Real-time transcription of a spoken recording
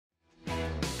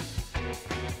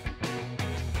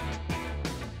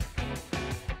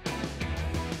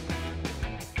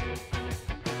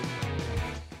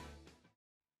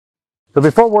So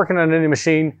before working on any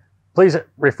machine, please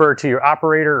refer to your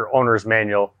operator or owner's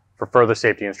manual for further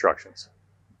safety instructions.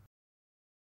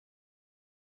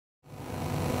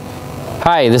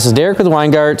 Hi, this is Derek with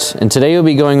Weingartz, and today we'll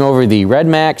be going over the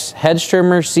Redmax Hedge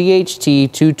Trimmer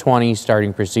CHT220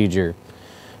 starting procedure.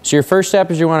 So your first step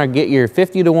is you want to get your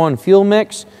 50-to-1 fuel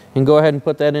mix and go ahead and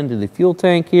put that into the fuel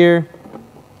tank here.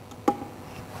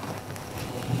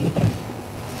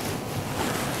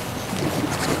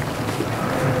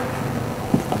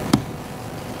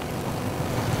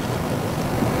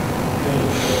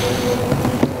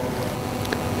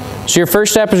 So your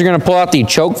first step is you're going to pull out the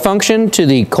choke function to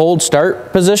the cold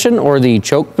start position or the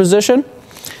choke position.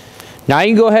 Now you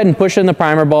can go ahead and push in the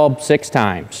primer bulb 6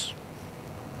 times.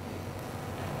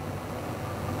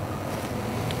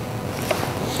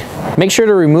 Make sure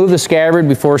to remove the scabbard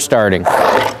before starting.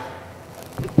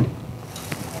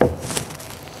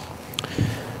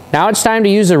 Now it's time to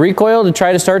use the recoil to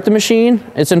try to start the machine.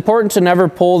 It's important to never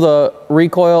pull the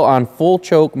recoil on full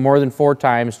choke more than 4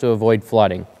 times to avoid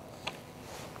flooding.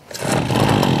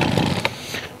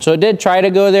 So it did try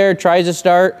to go there, tries to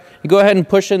start. You go ahead and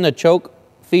push in the choke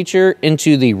feature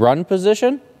into the run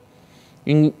position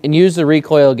and use the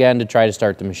recoil again to try to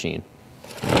start the machine.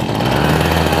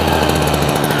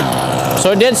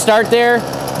 So it did start there.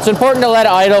 It's important to let it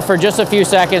idle for just a few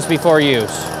seconds before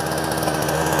use.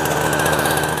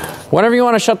 Whenever you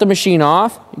want to shut the machine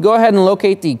off, you go ahead and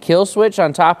locate the kill switch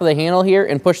on top of the handle here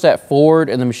and push that forward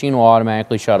and the machine will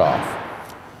automatically shut off.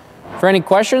 For any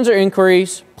questions or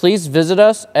inquiries, please visit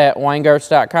us at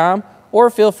Weingartz.com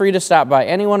or feel free to stop by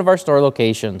any one of our store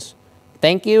locations.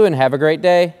 Thank you and have a great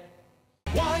day.